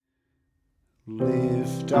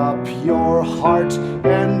Lift up your heart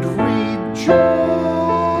and rejoice,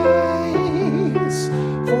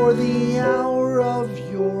 for the hour of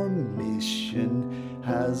your mission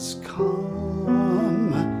has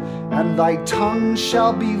come, and thy tongue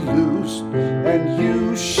shall be loosed, and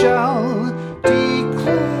you shall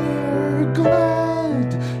declare glad